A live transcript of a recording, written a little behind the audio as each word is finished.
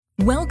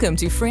Welcome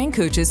to Fran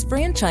Coach's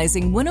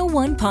Franchising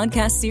 101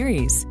 podcast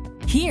series.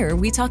 Here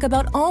we talk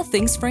about all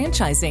things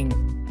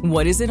franchising.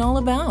 What is it all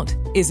about?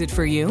 Is it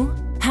for you?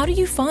 How do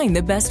you find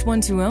the best one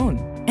to own?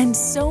 And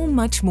so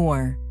much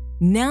more.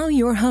 Now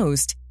your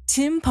host,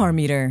 Tim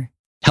Parmeter.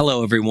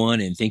 Hello, everyone,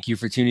 and thank you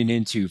for tuning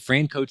in to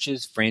Fran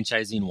Coach's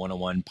Franchising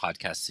 101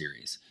 podcast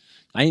series.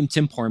 I am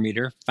Tim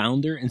Parmeter,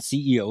 founder and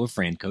CEO of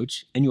Fran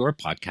Coach, and your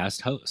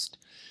podcast host.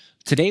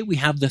 Today, we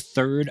have the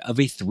third of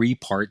a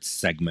three-part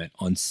segment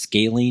on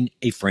scaling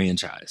a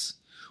franchise.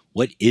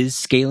 What is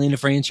scaling a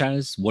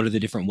franchise? What are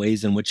the different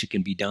ways in which it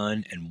can be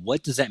done? And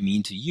what does that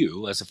mean to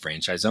you as a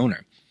franchise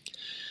owner?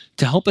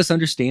 To help us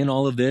understand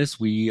all of this,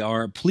 we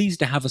are pleased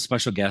to have a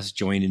special guest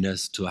joining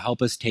us to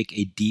help us take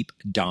a deep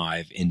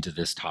dive into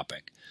this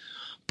topic.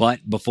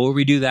 But before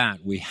we do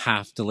that, we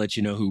have to let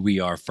you know who we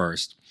are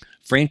first.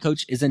 Fran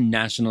Coach is a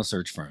national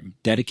search firm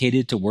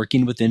dedicated to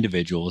working with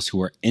individuals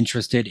who are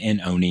interested in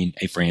owning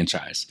a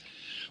franchise.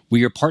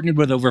 We are partnered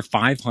with over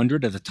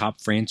 500 of the top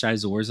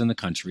franchisors in the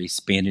country,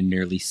 spanning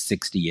nearly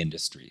 60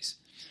 industries.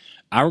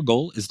 Our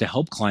goal is to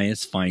help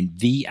clients find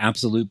the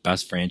absolute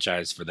best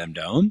franchise for them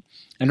to own.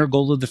 And our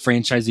goal of the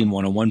Franchising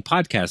 101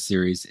 podcast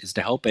series is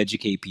to help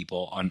educate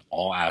people on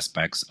all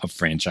aspects of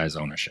franchise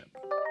ownership.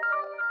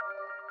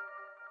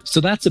 So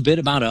that's a bit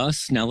about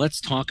us. Now let's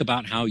talk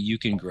about how you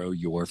can grow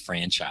your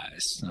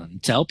franchise.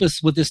 To help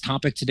us with this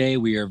topic today,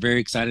 we are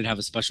very excited to have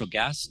a special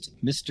guest.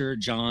 Mr.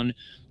 John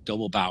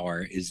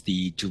Doblbauer is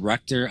the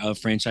Director of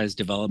Franchise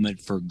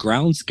Development for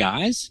Grounds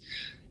Guys.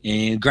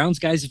 And Grounds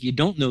Guys, if you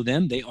don't know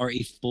them, they are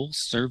a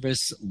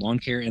full-service lawn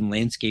care and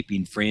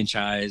landscaping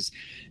franchise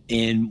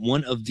and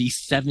one of the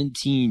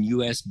 17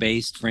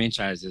 U.S.-based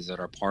franchises that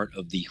are part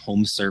of the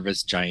home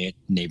service giant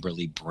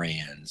Neighborly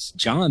Brands.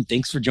 John,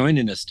 thanks for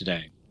joining us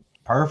today.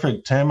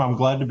 Perfect, Tim. I'm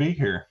glad to be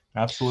here.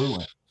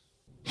 Absolutely.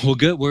 Well,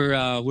 good.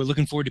 We're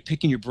looking forward to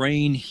picking your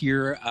brain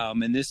here,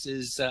 and this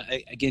is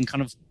again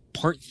kind of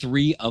part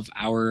 3 of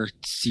our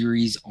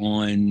series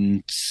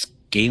on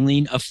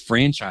scaling a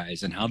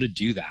franchise and how to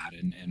do that.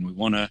 And we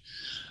want to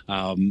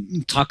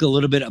talk a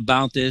little bit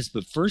about this,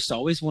 but first, I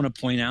always want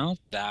to point out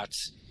that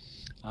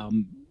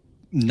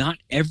not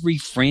every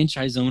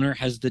franchise owner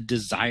has the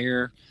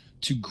desire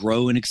to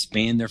grow and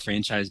expand their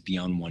franchise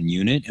beyond one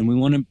unit. And we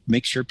want to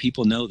make sure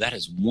people know that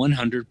is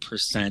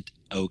 100%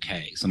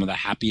 okay. Some of the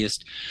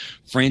happiest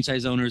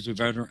franchise owners we've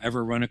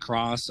ever run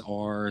across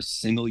are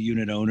single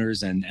unit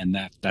owners, and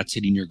that's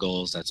hitting your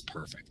goals. That's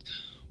perfect.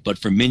 But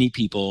for many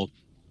people,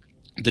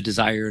 the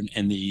desire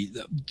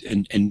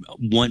and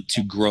want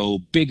to grow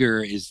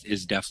bigger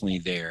is definitely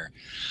there.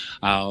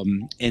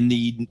 And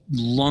the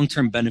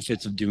long-term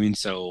benefits of doing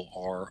so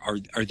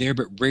are there,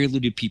 but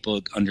rarely do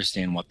people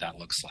understand what that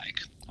looks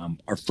like.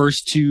 Our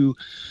first 2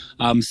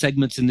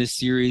 segments in this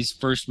series,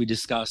 first we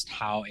discussed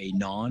how a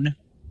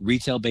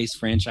non-retail-based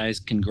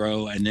franchise can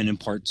grow, and then in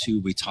part 2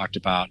 we talked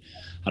about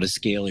how to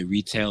scale a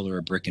retail or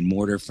a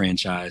brick-and-mortar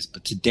franchise.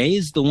 But today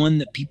is the one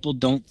that people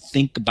don't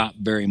think about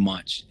very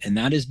much, and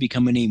that is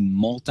becoming a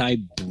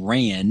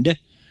multi-brand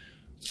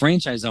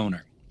franchise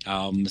owner.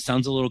 It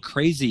sounds a little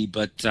crazy,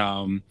 but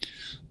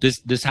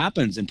this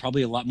happens, and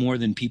probably a lot more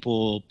than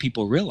people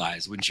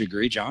realize. Wouldn't you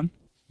agree, John?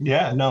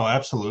 Yeah, no,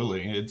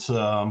 absolutely. It's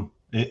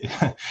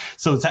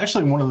so it's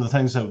actually one of the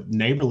things that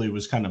Neighborly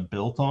was kind of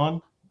built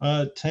on,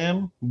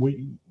 Tim.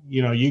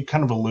 You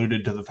kind of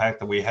alluded to the fact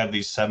that we have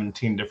these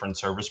 17 different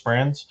service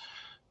brands.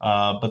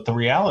 But the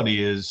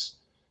reality is,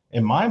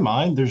 in my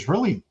mind, there's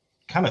really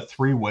kind of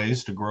 3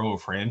 ways to grow a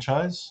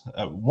franchise.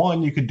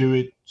 One, you could do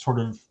it sort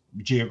of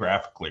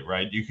geographically,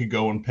 right? You could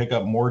go and pick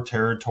up more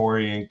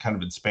territory and kind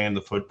of expand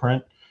the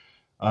footprint.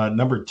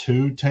 Number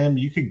 2, Tim,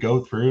 you could go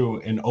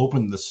through and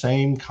open the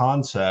same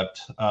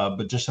concept,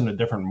 but just in a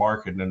different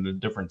market, in a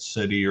different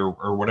city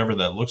or whatever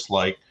that looks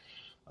like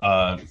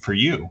for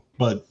you.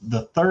 But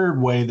the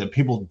third way that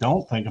people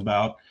don't think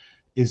about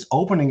is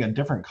opening a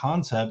different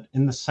concept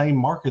in the same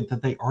market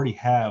that they already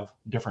have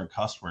different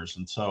customers.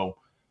 And so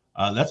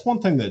that's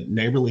one thing that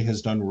Neighborly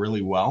has done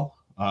really well.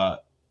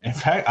 In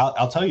fact,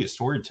 I'll tell you a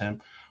story,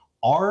 Tim.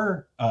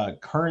 Our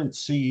current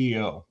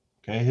CEO,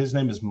 okay, his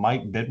name is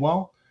Mike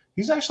Bidwell.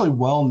 He's actually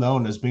well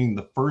known as being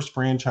the first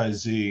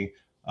franchisee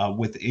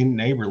within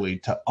Neighborly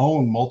to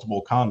own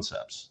multiple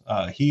concepts.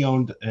 He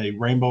owned a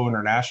Rainbow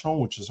International,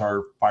 which is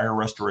our fire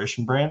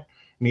restoration brand.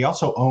 And he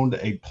also owned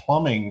a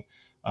plumbing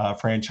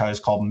franchise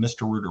called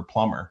Mr. Rooter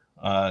Plumber,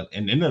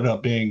 and ended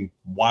up being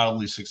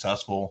wildly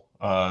successful,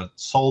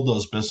 sold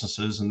those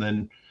businesses, and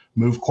then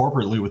moved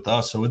corporately with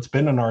us. So it's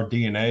been in our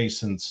DNA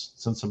since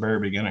the very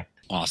beginning.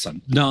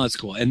 Awesome. No, that's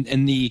cool.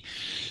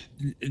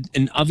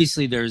 And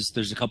obviously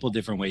there's a couple of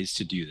different ways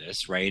to do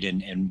this, right?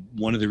 And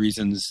one of the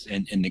reasons,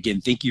 and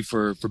again, thank you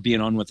for being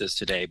on with us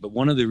today, but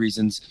one of the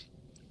reasons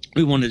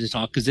we wanted to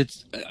talk,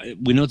 because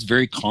we know it's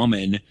very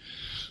common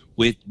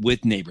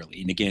with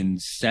Neighborly. And again,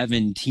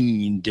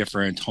 17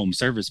 different home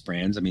service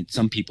brands. I mean,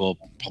 some people,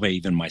 probably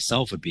even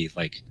myself, would be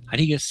like, how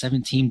do you get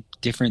 17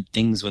 different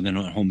things within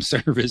a home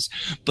service?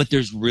 But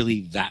there's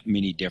really that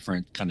many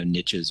different kind of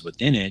niches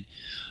within it.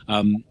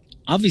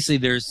 Obviously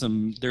there's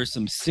some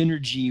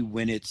synergy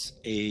when it's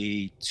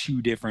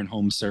two different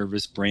home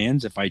service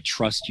brands. If I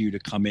trust you to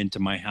come into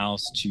my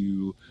house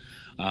to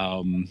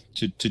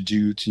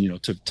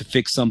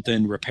fix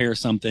something, repair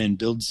something,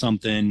 build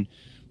something,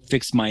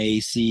 fix my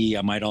AC,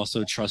 I might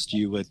also trust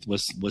you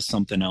with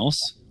something else,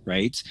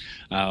 right?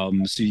 So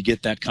you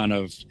get that kind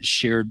of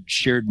shared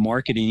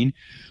marketing,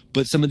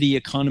 but some of the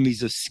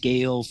economies of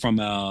scale from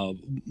a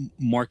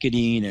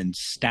marketing and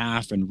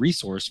staff and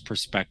resource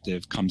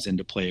perspective comes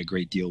into play a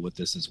great deal with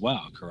this as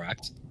well,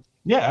 correct?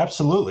 Yeah,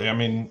 absolutely. I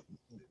mean,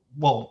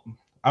 well,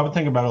 I would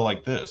think about it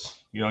like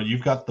this.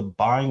 You've got the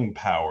buying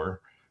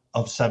power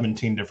of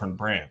 17 different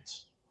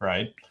brands,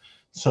 right?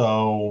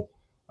 So,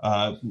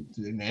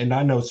 and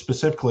I know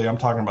specifically I'm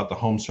talking about the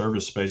home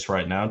service space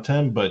right now,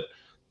 Tim, but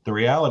the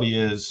reality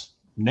is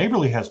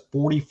Neighborly has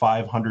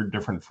 4,500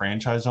 different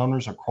franchise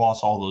owners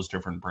across all those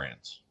different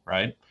brands,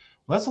 right?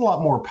 Well, that's a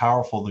lot more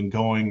powerful than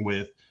going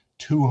with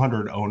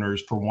 200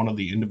 owners for one of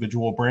the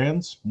individual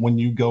brands when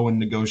you go and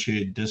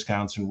negotiate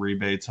discounts and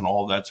rebates and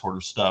all that sort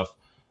of stuff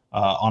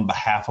on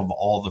behalf of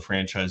all the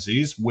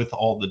franchisees with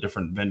all the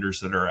different vendors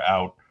that are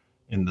out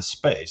in the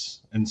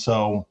space. And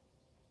so,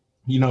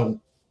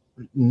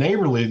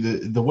 Neighborly,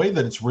 the way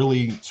that it's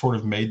really sort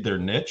of made their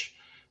niche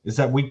is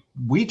that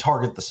we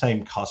target the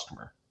same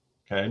customer.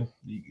 Okay.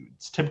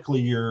 It's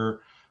typically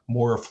your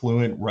more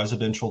affluent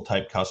residential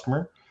type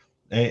customer.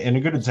 And a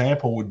good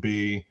example would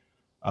be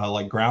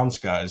like Grounds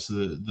Guys,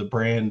 the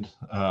brand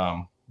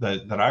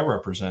that I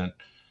represent.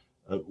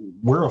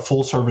 We're a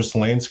full service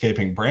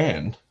landscaping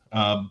brand,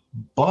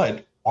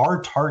 but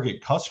our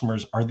target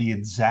customers are the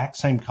exact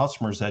same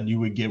customers that you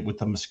would get with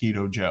the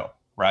Mosquito Joe,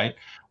 right?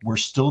 We're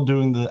still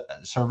doing the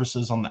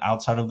services on the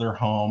outside of their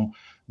home.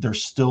 They're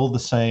still the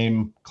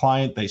same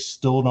client. They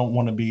still don't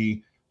want to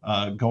be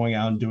going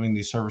out and doing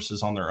these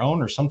services on their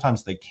own, or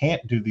sometimes they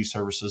can't do these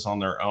services on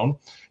their own,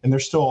 and they're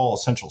still all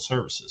essential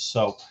services.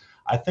 So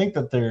I think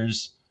that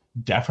there's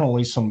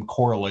definitely some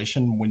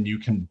correlation when you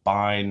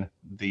combine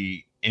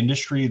the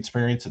industry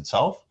experience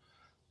itself.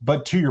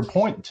 But to your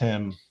point,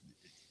 Tim,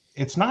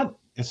 it's not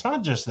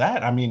just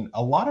that. I mean,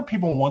 a lot of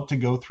people want to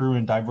go through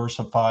and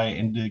diversify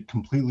into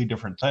completely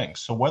different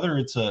things. So whether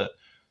it's a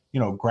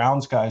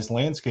Grounds Guys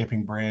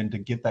landscaping brand to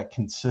get that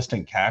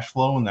consistent cash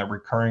flow and that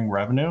recurring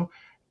revenue,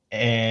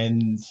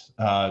 and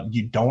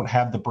you don't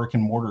have the brick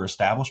and mortar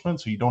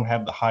establishment, so you don't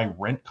have the high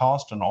rent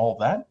cost and all of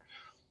that.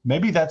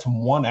 Maybe that's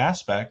one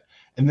aspect.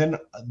 And then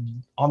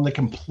on the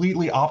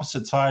completely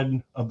opposite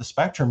side of the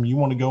spectrum, you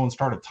want to go and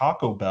start a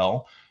Taco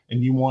Bell,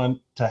 and you want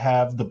to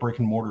have the brick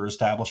and mortar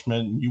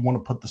establishment, and you want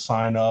to put the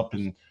sign up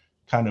and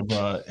kind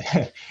of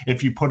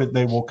if you put it,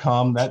 they will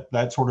come,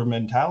 that sort of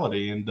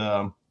mentality. And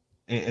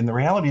the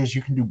reality is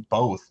you can do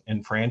both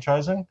in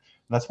franchising.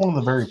 That's one of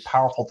the very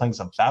powerful things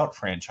about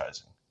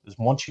franchising. Is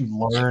once you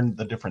learn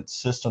the different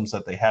systems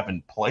that they have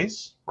in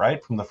place,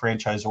 right, from the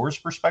franchisor's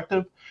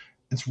perspective,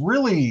 it's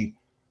really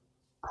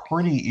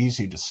pretty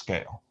easy to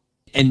scale.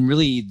 And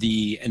really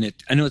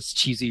I know it's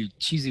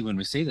cheesy when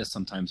we say this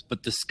sometimes,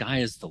 but the sky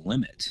is the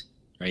limit,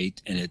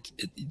 right? And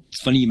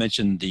it's funny you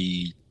mentioned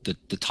the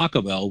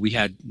Taco Bell. We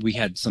had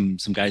some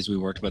guys we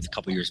worked with a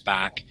couple years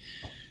back,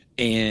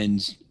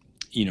 and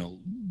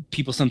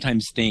people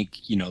sometimes think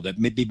that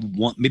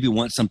maybe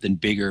want something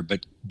bigger,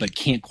 but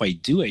can't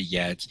quite do it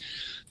yet.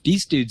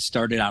 These dudes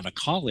started out of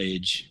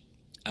college,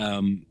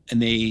 and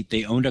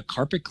they owned a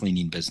carpet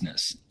cleaning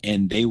business,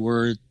 and they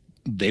were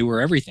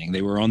everything.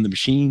 They were on the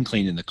machine,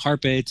 cleaning the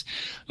carpet,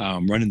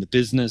 running the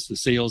business, the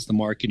sales, the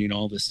marketing,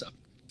 all this stuff.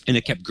 And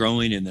it kept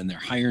growing, and then they're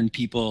hiring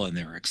people, and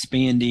they were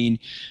expanding.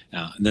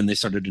 And then they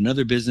started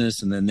another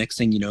business, and then next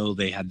thing you know,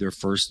 they had their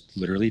first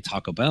literally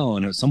Taco Bell,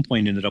 and at some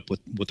point ended up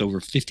with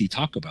over 50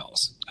 Taco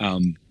Bells.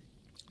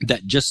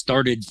 That just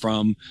started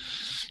from,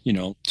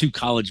 two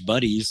college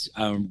buddies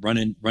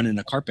running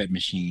a carpet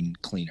machine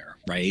cleaner,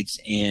 right?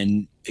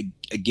 And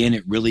again,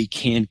 it really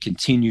can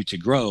continue to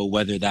grow,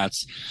 whether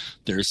that's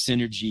there's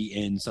synergy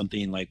in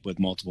something like with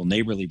multiple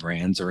Neighborly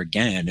brands, or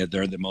again, if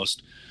they're the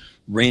most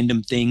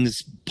random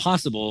things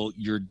possible,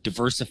 you're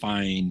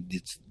diversifying.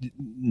 It's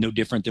no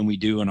different than we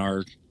do in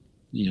our,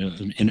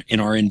 in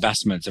our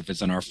investments. If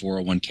it's in our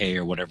 401k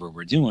or whatever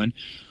we're doing,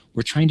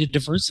 we're trying to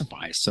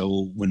diversify.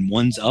 So when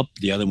one's up,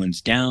 the other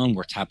one's down.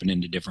 We're tapping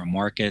into different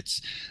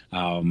markets.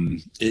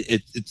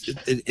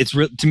 It's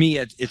real to me.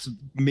 It's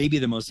maybe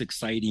the most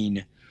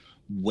exciting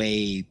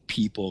way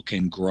people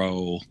can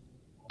grow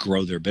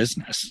their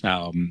business.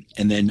 And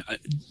then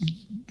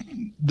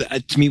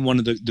to me, one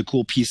of the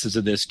cool pieces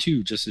of this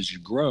too, just as you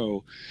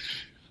grow,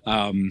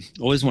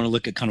 always want to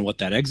look at kind of what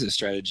that exit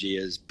strategy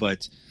is,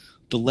 but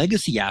the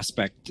legacy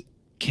aspect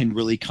can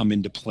really come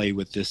into play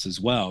with this as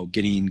well.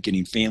 Getting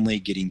family,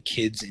 getting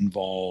kids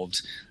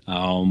involved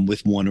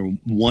with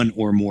one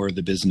or more of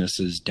the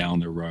businesses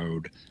down the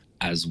road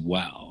as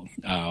well.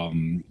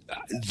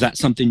 Is that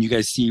something you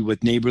guys see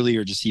with Neighborly,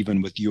 or just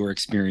even with your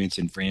experience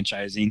in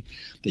franchising,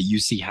 that you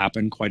see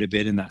happen quite a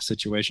bit in that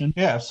situation?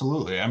 Yeah,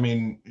 absolutely. I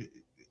mean,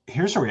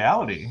 here's the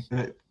reality.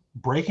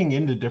 breaking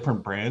into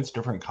different brands,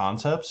 different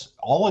concepts,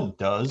 all it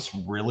does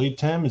really,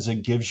 Tim, is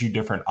it gives you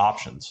different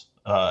options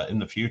in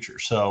the future.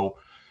 So,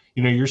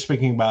 you're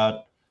speaking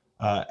about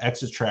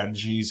exit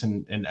strategies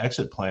and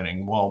exit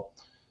planning. Well,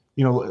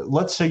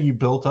 let's say you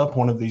built up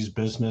one of these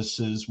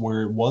businesses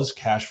where it was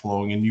cash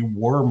flowing and you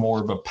were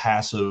more of a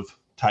passive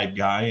type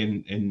guy,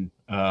 and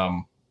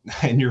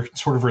you're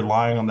sort of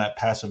relying on that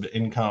passive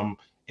income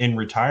in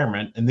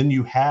retirement. And then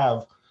you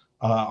have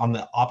on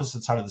the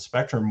opposite side of the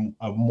spectrum,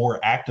 a more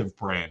active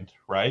brand,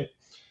 right?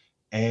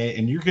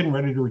 And you're getting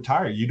ready to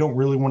retire. You don't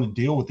really want to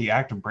deal with the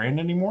active brand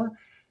anymore.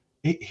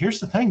 Here's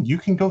the thing. You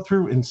can go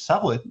through and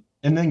sell it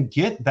and then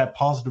get that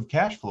positive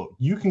cash flow.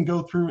 You can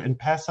go through and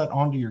pass that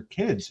on to your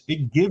kids.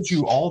 It gives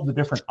you all the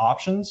different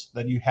options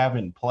that you have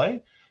in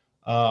play,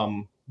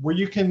 where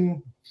you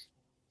can,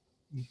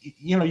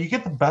 you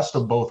get the best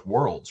of both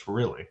worlds,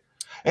 really.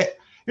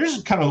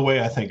 Here's kind of the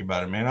way I think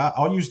about it, man.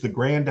 I'll use the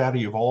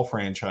granddaddy of all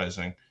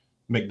franchising,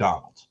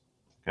 McDonald's.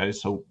 Okay,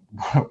 so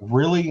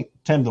really,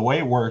 Tim, the way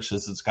it works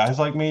is it's guys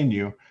like me and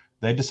you,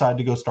 they decide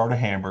to go start a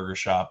hamburger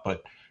shop,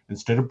 but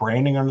instead of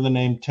branding under the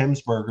name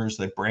Tim's Burgers,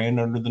 they brand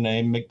under the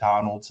name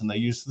McDonald's, and they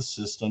use the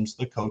systems,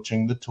 the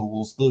coaching, the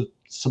tools, the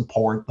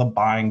support, the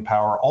buying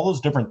power, all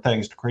those different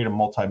things to create a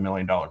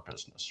multi-million-dollar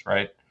business,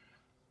 right?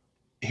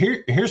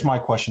 Here's my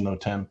question, though,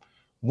 Tim.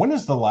 When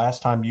is the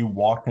last time you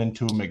walked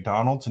into a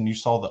McDonald's and you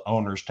saw the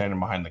owner standing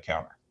behind the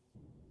counter?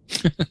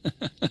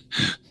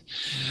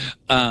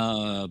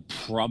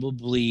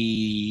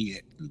 Probably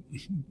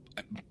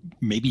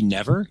maybe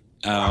never.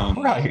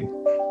 Right.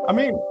 I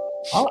mean,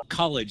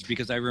 college,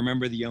 because I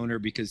remember the owner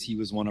because he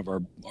was one of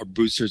our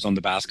boosters on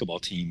the basketball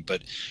team,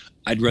 but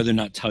I'd rather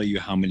not tell you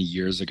how many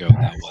years ago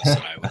that was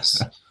that I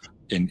was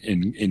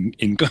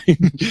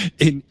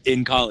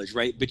in college,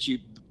 right?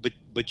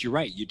 But you're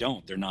right, you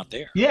don't. They're not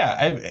there.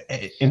 Yeah,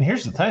 and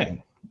here's the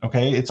thing,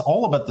 okay? It's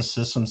all about the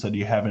systems that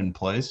you have in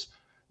place.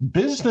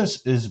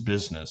 Business is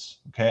business,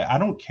 okay? I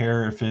don't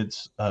care if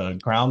it's a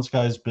Grounds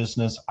Guys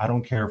business. I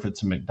don't care if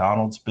it's a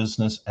McDonald's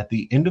business. At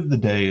the end of the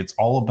day, it's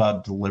all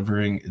about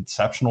delivering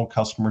exceptional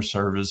customer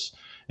service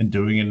and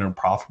doing it in a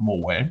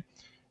profitable way.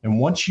 And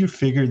once you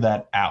figure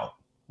that out,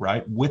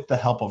 right, with the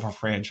help of a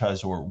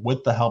franchisor,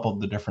 with the help of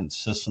the different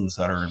systems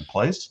that are in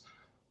place,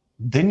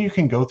 then you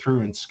can go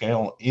through and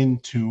scale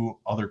into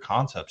other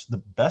concepts. The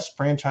best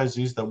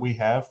franchisees that we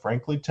have,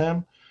 frankly,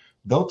 Tim,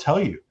 they'll tell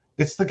you,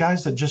 it's the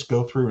guys that just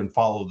go through and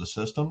follow the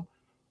system.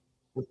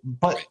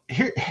 But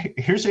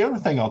here's the other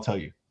thing I'll tell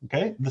you,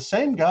 okay? The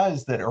same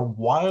guys that are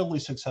wildly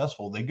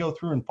successful, they go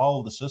through and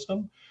follow the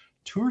system.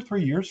 2 or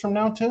 3 years from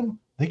now, Tim,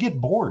 they get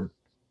bored.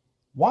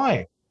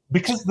 Why?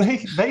 Because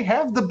they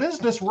have the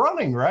business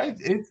running, right?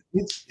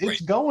 It's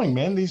right. Going,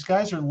 man. These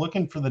guys are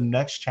looking for the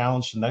next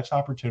challenge, the next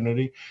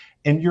opportunity.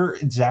 And you're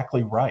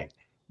exactly right.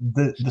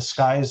 The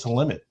sky is the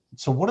limit.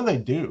 So what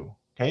do?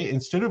 Okay.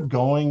 Instead of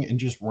going and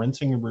just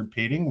rinsing and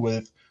repeating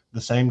with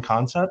the same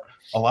concept,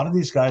 a lot of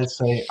these guys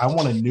say, I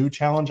want a new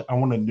challenge. I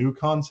want a new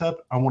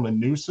concept. I want a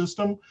new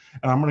system.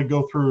 And I'm going to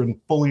go through and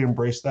fully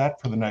embrace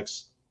that for the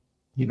next,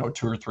 2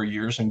 or 3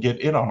 years and get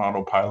it on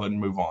autopilot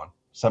and move on.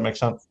 Does that make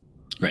sense?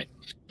 Right.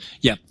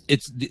 Yeah.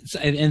 It's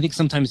I think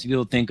sometimes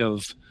people think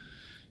of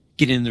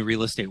getting in the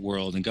real estate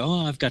world and go,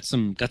 oh, I've got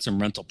some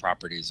rental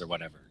properties or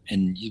whatever.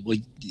 And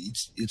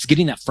it's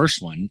getting that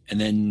first one. And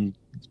then,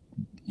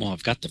 well,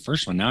 I've got the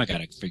first one. Now I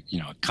got to,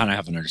 kind of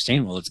have an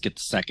understanding. Well, let's get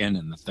the second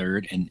and the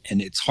third. And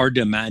it's hard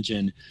to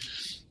imagine,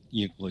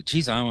 well,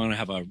 geez, I want to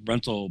have a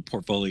rental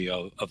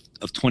portfolio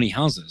of 20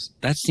 houses.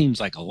 That seems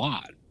like a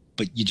lot.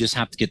 But you just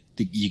have to get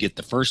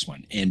the first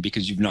one, and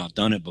because you've not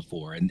done it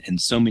before, and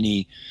so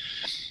many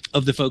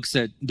of the folks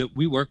that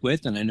we work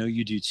with, and I know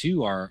you do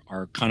too, are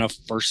kind of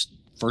first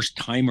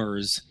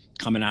timers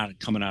coming out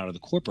of the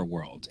corporate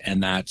world,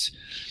 and that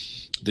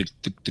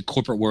the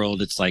corporate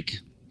world, it's like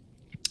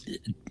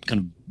it kind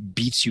of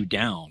beats you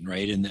down,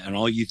 right? And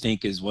all you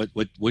think is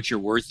what your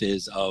worth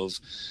is of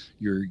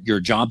your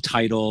job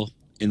title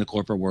in the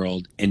corporate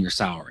world and your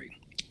salary.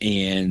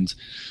 And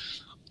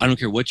I don't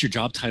care what your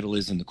job title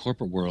is in the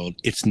corporate world,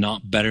 it's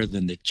not better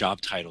than the job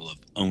title of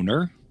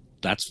owner.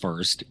 That's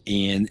first.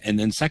 And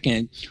then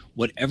second,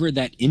 whatever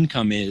that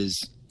income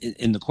is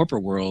in the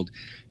corporate world,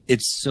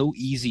 it's so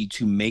easy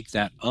to make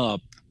that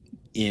up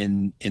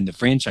in the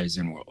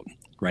franchising world,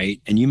 right?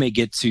 And you may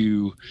get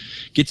to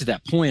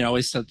that point. I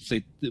always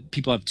say that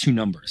people have 2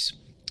 numbers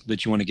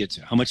that you want to get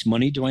to. How much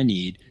money do I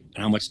need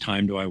and how much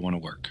time do I want to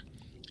work?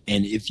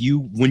 And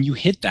when you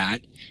hit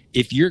that,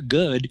 if you're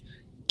good,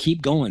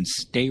 keep going,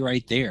 stay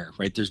right there,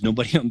 right? There's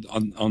nobody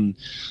on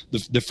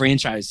the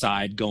franchise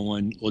side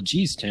going, well,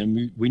 geez,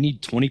 Tim, we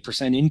need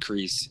 20%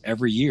 increase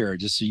every year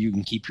just so you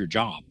can keep your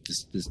job.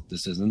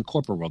 This isn't the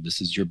corporate world. This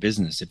is your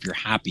business. If you're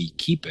happy,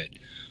 keep it.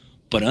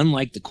 But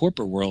unlike the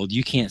corporate world,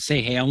 you can't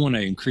say, hey, I want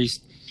to increase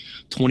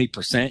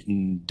 20%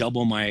 and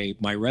double my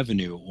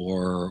revenue,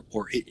 or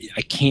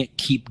I can't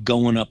keep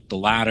going up the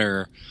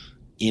ladder.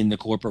 In the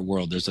corporate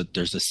world, there's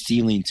a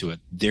ceiling to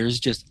it. There's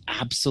just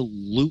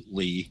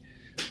absolutely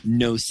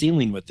no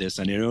ceiling with this.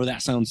 And I know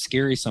that sounds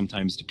scary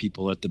sometimes to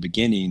people at the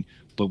beginning,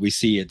 but we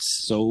see it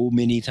so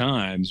many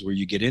times where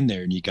you get in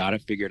there and you got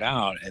it figured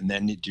out, and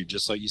then you're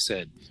just like you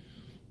said,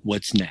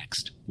 what's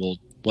next? Well,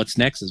 what's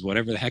next is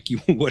whatever the heck you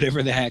want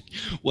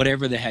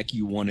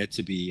it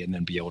to be, and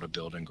then be able to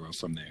build and grow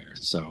from there.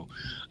 So,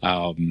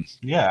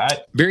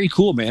 very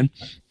cool, man.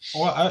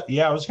 Well,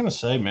 I was going to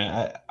say,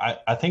 man,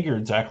 I think you're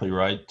exactly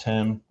right,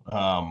 Tim.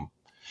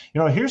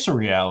 Here's the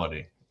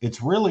reality.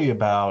 It's really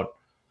about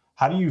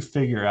how do you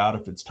figure out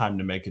if it's time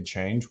to make a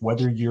change,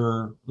 whether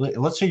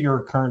let's say you're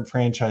a current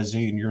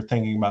franchisee and you're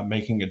thinking about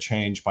making a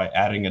change by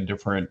adding a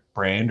different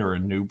brand or a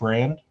new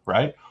brand,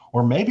 right?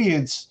 Or maybe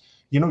it's,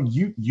 you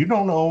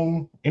don't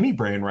own any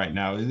brand right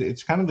now.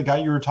 It's kind of the guy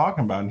you were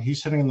talking about, and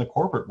he's sitting in the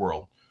corporate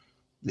world.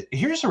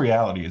 Here's the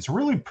reality. It's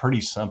really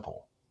pretty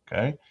simple,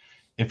 okay?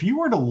 If you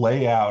were to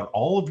lay out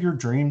all of your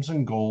dreams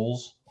and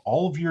goals,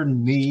 all of your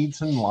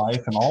needs in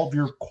life, and all of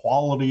your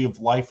quality of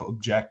life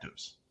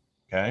objectives,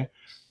 okay?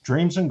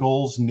 Dreams and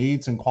goals,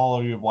 needs, and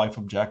quality of life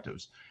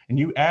objectives. And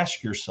you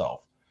ask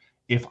yourself,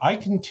 if I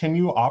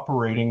continue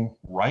operating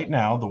right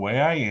now the way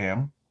I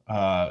am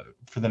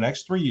for the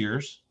next 3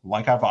 years,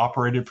 like I've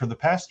operated for the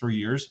past 3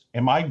 years,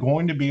 am I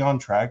going to be on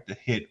track to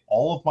hit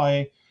all of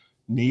my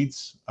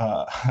needs,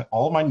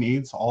 all of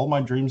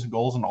my dreams and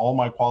goals, and all of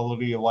my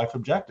quality of life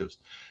objectives?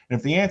 And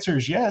if the answer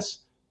is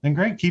yes, then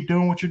great, keep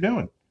doing what you're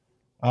doing.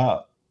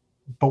 But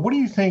what do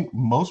you think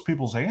most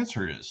people's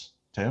answer is,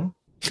 Tim?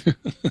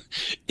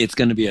 It's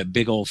going to be a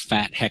big old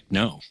fat heck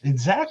no.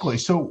 Exactly.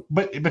 So,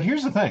 but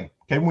here's the thing.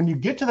 Okay, when you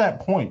get to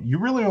that point, you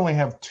really only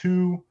have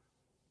two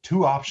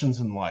options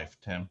in life,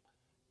 Tim.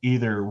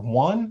 Either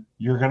one,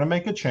 you're going to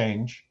make a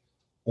change,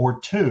 or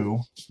two,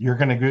 you're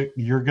going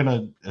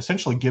to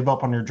essentially give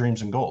up on your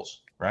dreams and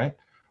goals, right?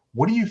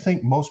 What do you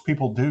think most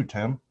people do,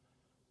 Tim?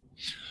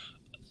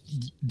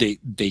 They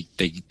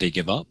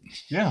give up.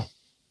 Yeah.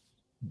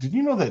 Did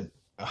you know that?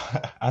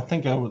 I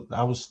think I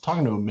was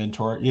talking to a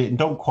mentor.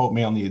 Don't quote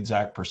me on the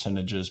exact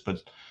percentages,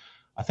 but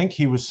I think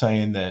he was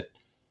saying that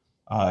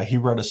he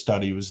read a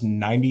study. It was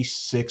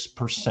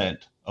 96%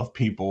 of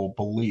people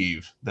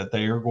believe that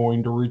they are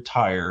going to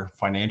retire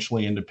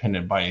financially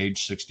independent by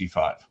age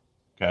 65.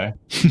 Okay.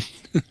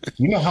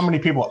 You know how many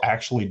people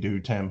actually do,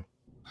 Tim?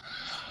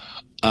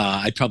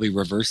 I'd probably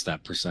reverse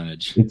that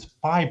percentage. It's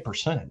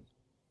 5%.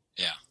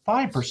 Yeah.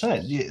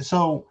 5%.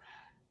 So,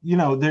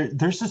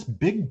 there's this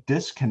big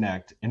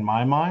disconnect in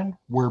my mind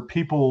where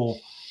people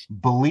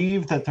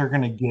believe that they're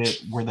going to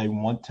get where they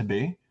want to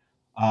be,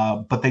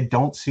 but they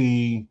don't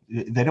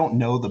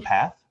know the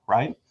path,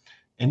 right?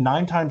 And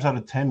 9 times out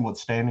of 10,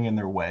 what's standing in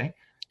their way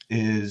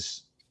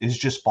is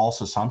just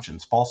false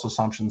assumptions. False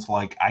assumptions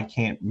like, I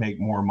can't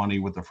make more money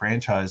with the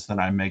franchise than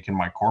I make in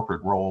my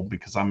corporate role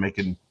because I'm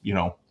making,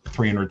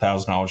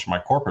 $300,000 in my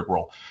corporate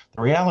role.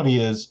 The reality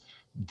is,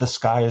 the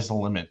sky is the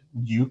limit.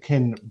 You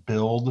can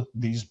build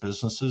these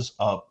businesses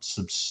up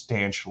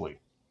substantially,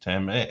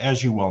 Tim,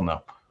 as you well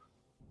know.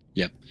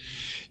 Yep.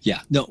 Yeah.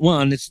 No,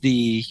 one, it's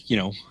the,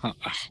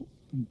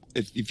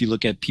 if you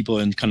look at people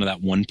in kind of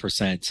that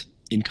 1%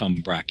 income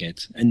bracket,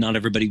 and not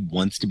everybody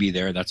wants to be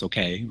there, that's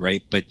okay,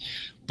 right? But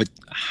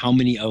how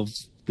many of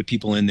the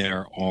people in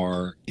there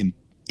are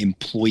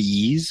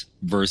employees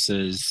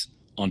versus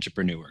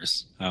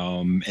entrepreneurs?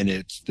 And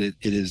it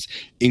is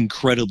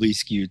incredibly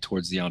skewed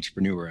towards the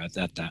entrepreneur at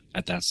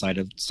that side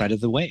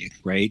of the way,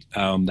 right?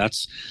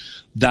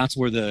 That's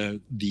where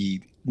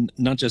the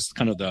not just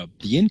kind of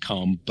the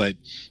income, but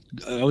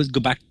I always go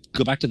back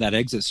to that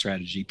exit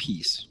strategy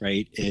piece,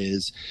 right?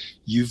 Is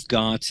you've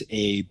got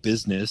a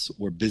business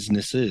or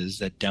businesses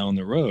that down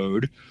the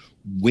road,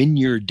 when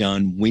you're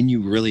done, when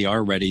you really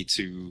are ready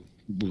to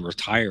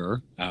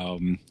retire,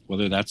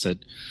 whether that's at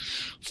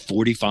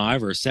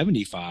 45 or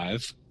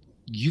 75,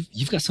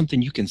 you've got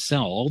something you can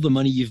sell. All the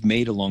money you've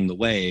made along the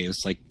way,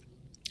 it's like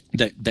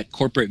that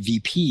corporate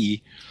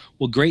VP.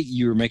 Well, great,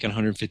 you were making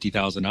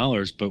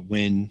 $150,000, but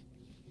when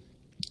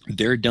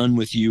they're done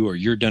with you or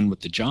you're done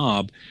with the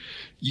job,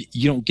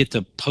 you don't get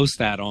to post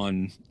that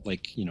on,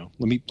 like,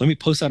 let me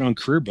post that on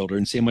Career Builder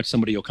and see how much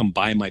somebody will come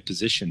buy my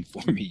position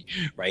for me,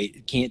 right?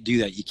 You can't do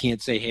that. You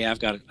can't say, hey,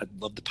 I'd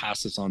love to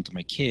pass this on to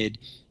my kid.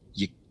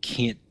 You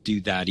can't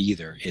do that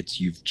either.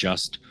 You've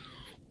just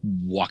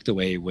walked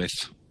away with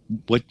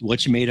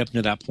what you made up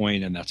to that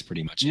point, and that's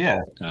pretty much it.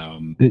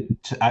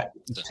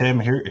 Tim,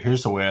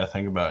 here's the way I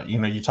think about it.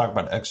 You talk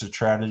about exit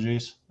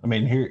strategies. I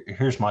mean,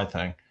 here's my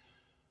thing.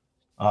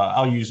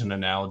 I'll use an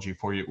analogy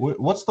for you.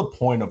 What's the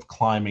point of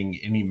climbing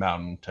any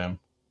mountain, Tim?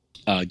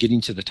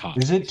 Getting to the top.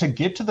 Is it to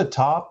get to the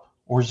top,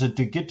 or is it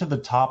to get to the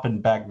top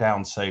and back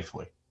down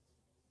safely?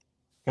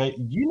 Okay,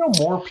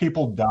 more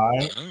people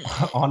die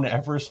on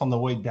Everest on the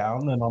way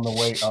down than on the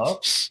way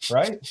up,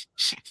 right?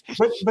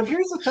 But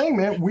here's the thing,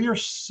 man. We are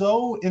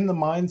so in the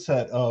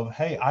mindset of,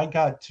 hey, I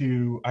got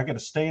to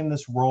stay in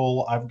this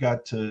role. I've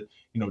got to,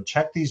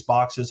 check these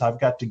boxes. I've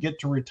got to get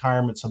to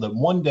retirement so that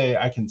one day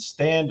I can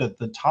stand at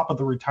the top of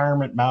the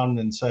retirement mountain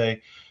and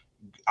say,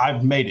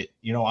 I've made it.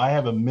 I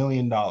have $1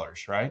 million,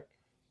 right?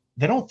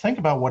 They don't think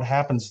about what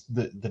happens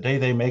the day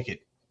they make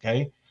it,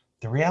 okay?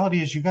 The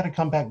reality is you got to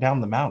come back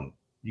down the mountain.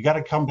 You got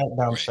to come back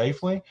down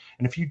safely.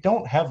 And if you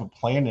don't have a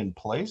plan in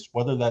place,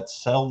 whether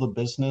that's sell the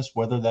business,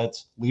 whether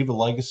that's leave a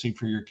legacy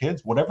for your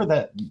kids, whatever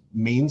that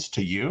means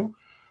to you,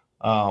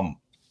 I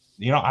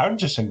would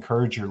just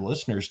encourage your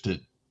listeners to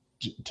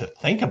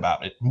think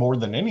about it more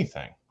than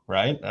anything,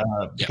 right?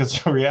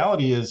 Because the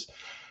reality is,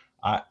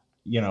 I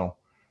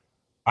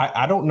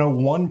don't know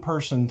one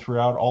person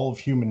throughout all of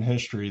human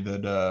history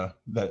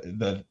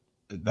that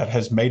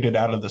has made it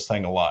out of this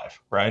thing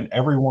alive, right?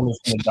 Everyone is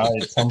going to die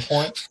at some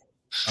point.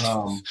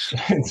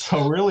 And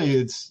so really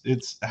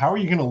it's how are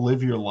you going to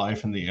live your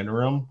life in the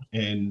interim,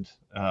 and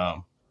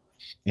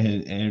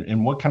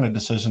what kind of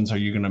decisions are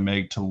you going to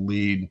make to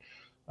lead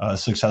a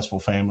successful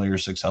family or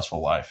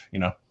successful life,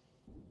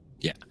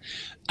 Yeah,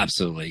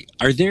 absolutely.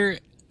 Are there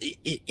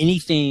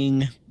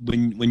anything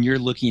when you're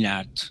looking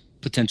at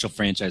potential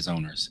franchise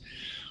owners,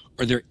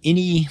 are there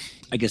any,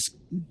 I guess,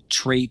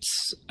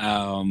 traits,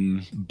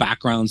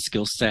 background,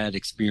 skill set,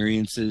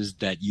 experiences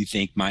that you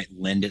think might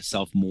lend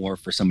itself more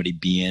for somebody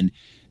being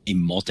a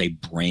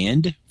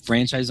multi-brand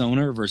franchise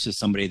owner versus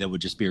somebody that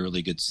would just be a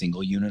really good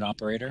single unit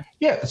operator?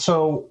 Yeah.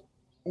 So,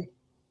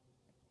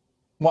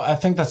 well, I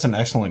think that's an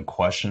excellent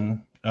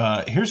question.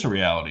 Here's the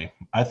reality.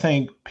 I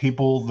think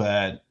people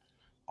that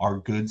are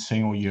good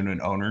single unit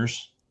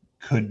owners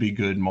could be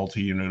good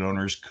multi-unit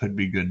owners, could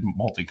be good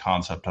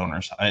multi-concept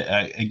owners.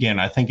 I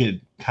think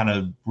it kind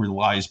of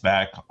relies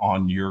back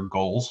on your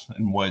goals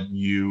and what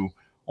you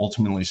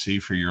ultimately see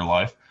for your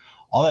life.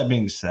 All that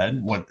being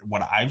said,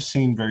 what I've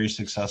seen very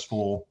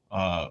successful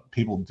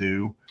people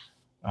do,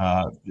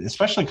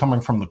 especially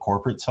coming from the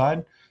corporate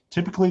side,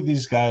 typically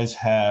these guys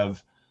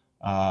have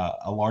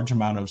a large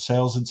amount of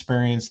sales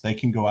experience. They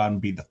can go out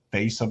and be the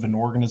face of an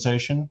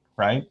organization,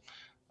 right?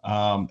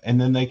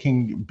 And then they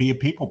can be a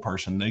people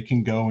person. They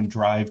can go and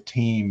drive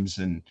teams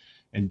and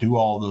do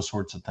all those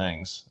sorts of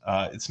things.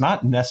 It's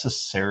not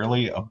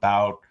necessarily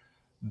about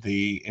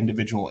the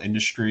individual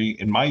industry,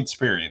 in my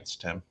experience,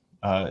 Tim.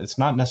 It's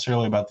not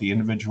necessarily about the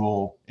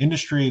individual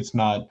industry. It's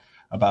not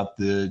about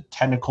the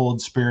technical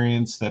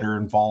experience that are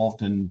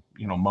involved in,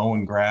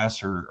 mowing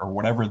grass or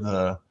whatever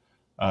the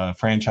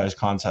franchise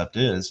concept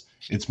is.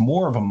 It's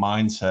more of a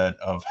mindset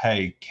of,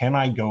 hey, can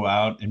I go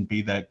out and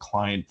be that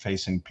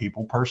client-facing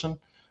people person?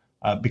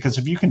 Because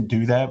if you can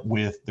do that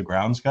with the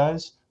grounds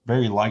guys,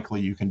 very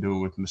likely you can do it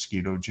with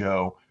Mosquito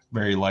Joe.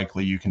 Very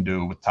likely you can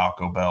do it with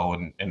Taco Bell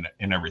and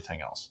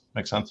everything else.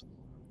 Make sense?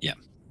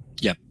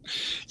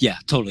 Yeah,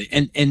 totally.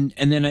 And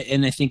then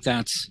I think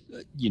that's,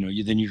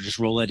 then you just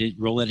roll it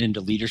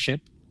into leadership.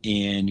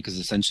 And because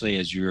essentially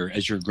as you're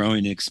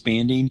growing and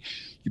expanding,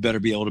 you better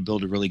be able to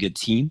build a really good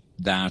team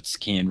that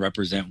can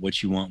represent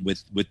what you want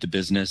with the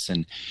business.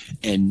 And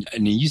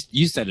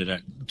you said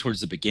it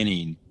towards the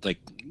beginning, like,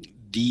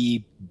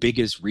 the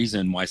biggest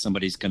reason why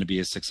somebody's going to be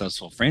a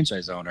successful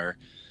franchise owner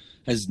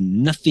has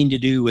nothing to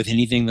do with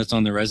anything that's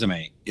on their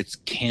resume. It's,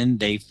 can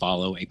they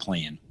follow a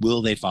plan?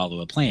 Will they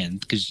follow a plan?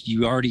 Because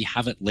you already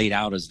have it laid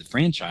out as the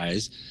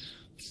franchise.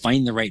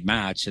 Find the right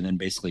match and then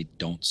basically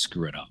don't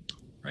screw it up,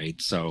 right?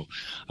 So,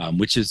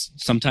 which is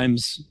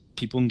sometimes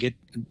people can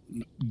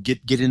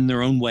get in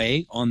their own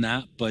way on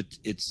that, but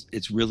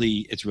it's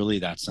really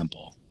that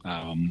simple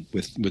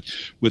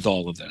with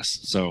all of this.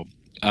 So,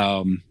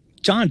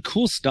 John,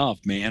 cool stuff,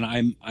 man.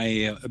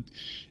 I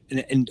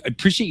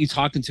appreciate you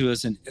talking to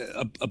us and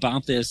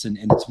about this. And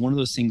it's one of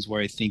those things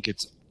where I think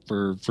it's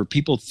for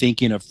people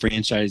thinking of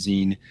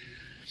franchising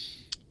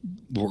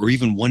or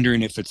even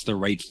wondering if it's the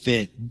right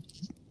fit.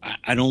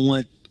 I don't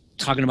want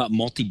talking about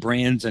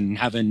multi-brands and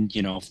having,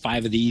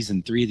 5 of these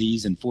and 3 of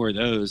these and 4 of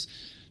those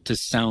to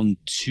sound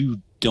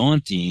too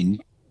daunting.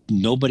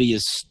 Nobody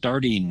is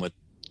starting with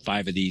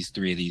 5 of these,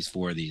 3 of these,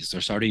 4 of these. They're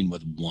starting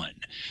with 1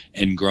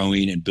 and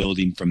growing and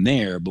building from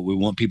there. But we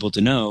want people to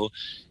know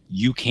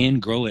you can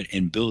grow it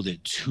and build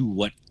it to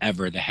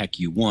whatever the heck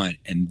you want.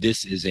 And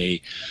this is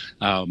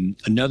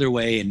another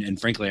way,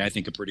 and frankly, I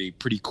think a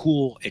pretty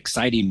cool,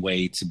 exciting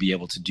way to be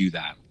able to do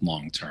that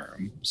long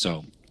term.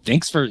 So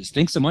thanks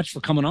so much for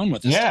coming on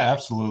with us. Yeah,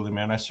 absolutely,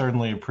 man. I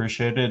certainly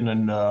appreciate it,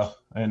 and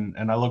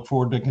I look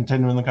forward to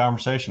continuing the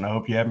conversation. I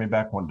hope you have me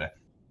back one day.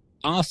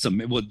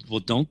 Awesome. Well,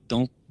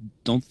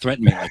 don't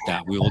threaten me like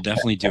that. We will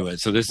definitely do it.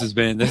 So this has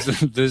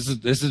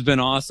been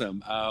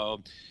awesome.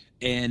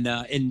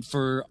 And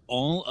for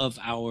all of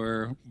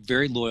our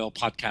very loyal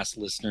podcast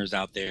listeners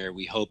out there,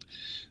 we hope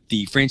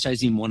the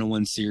Franchising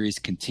 101 series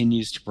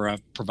continues to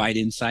provide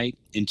insight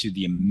into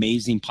the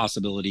amazing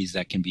possibilities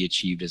that can be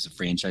achieved as a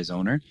franchise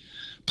owner.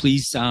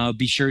 Please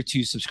be sure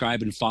to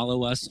subscribe and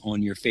follow us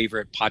on your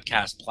favorite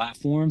podcast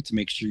platform to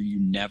make sure you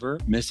never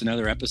miss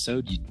another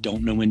episode. You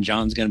don't know when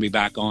John's going to be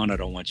back on. I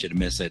don't want you to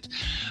miss it.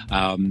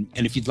 And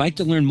if you'd like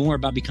to learn more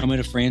about becoming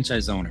a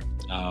franchise owner,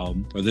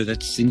 whether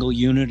that's single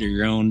unit or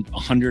your own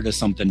 100 or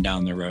something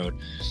down the road,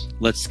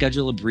 let's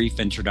schedule a brief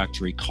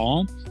introductory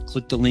call.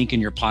 Click the link in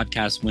your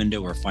podcast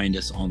window or find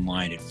us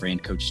online at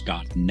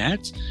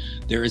francoach.net.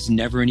 There is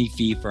never any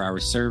fee for our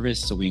service,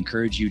 so we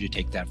encourage you to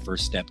take that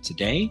first step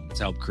today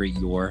to help create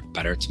your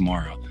better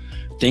tomorrow.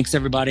 Thanks,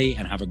 everybody,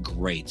 and have a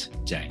great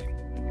day.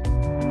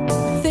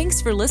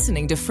 Thanks for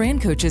listening to Fran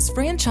Coach's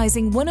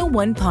Franchising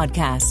 101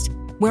 podcast,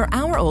 where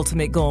our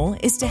ultimate goal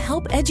is to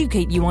help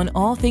educate you on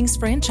all things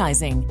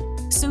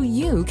franchising so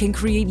you can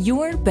create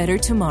your better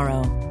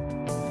tomorrow.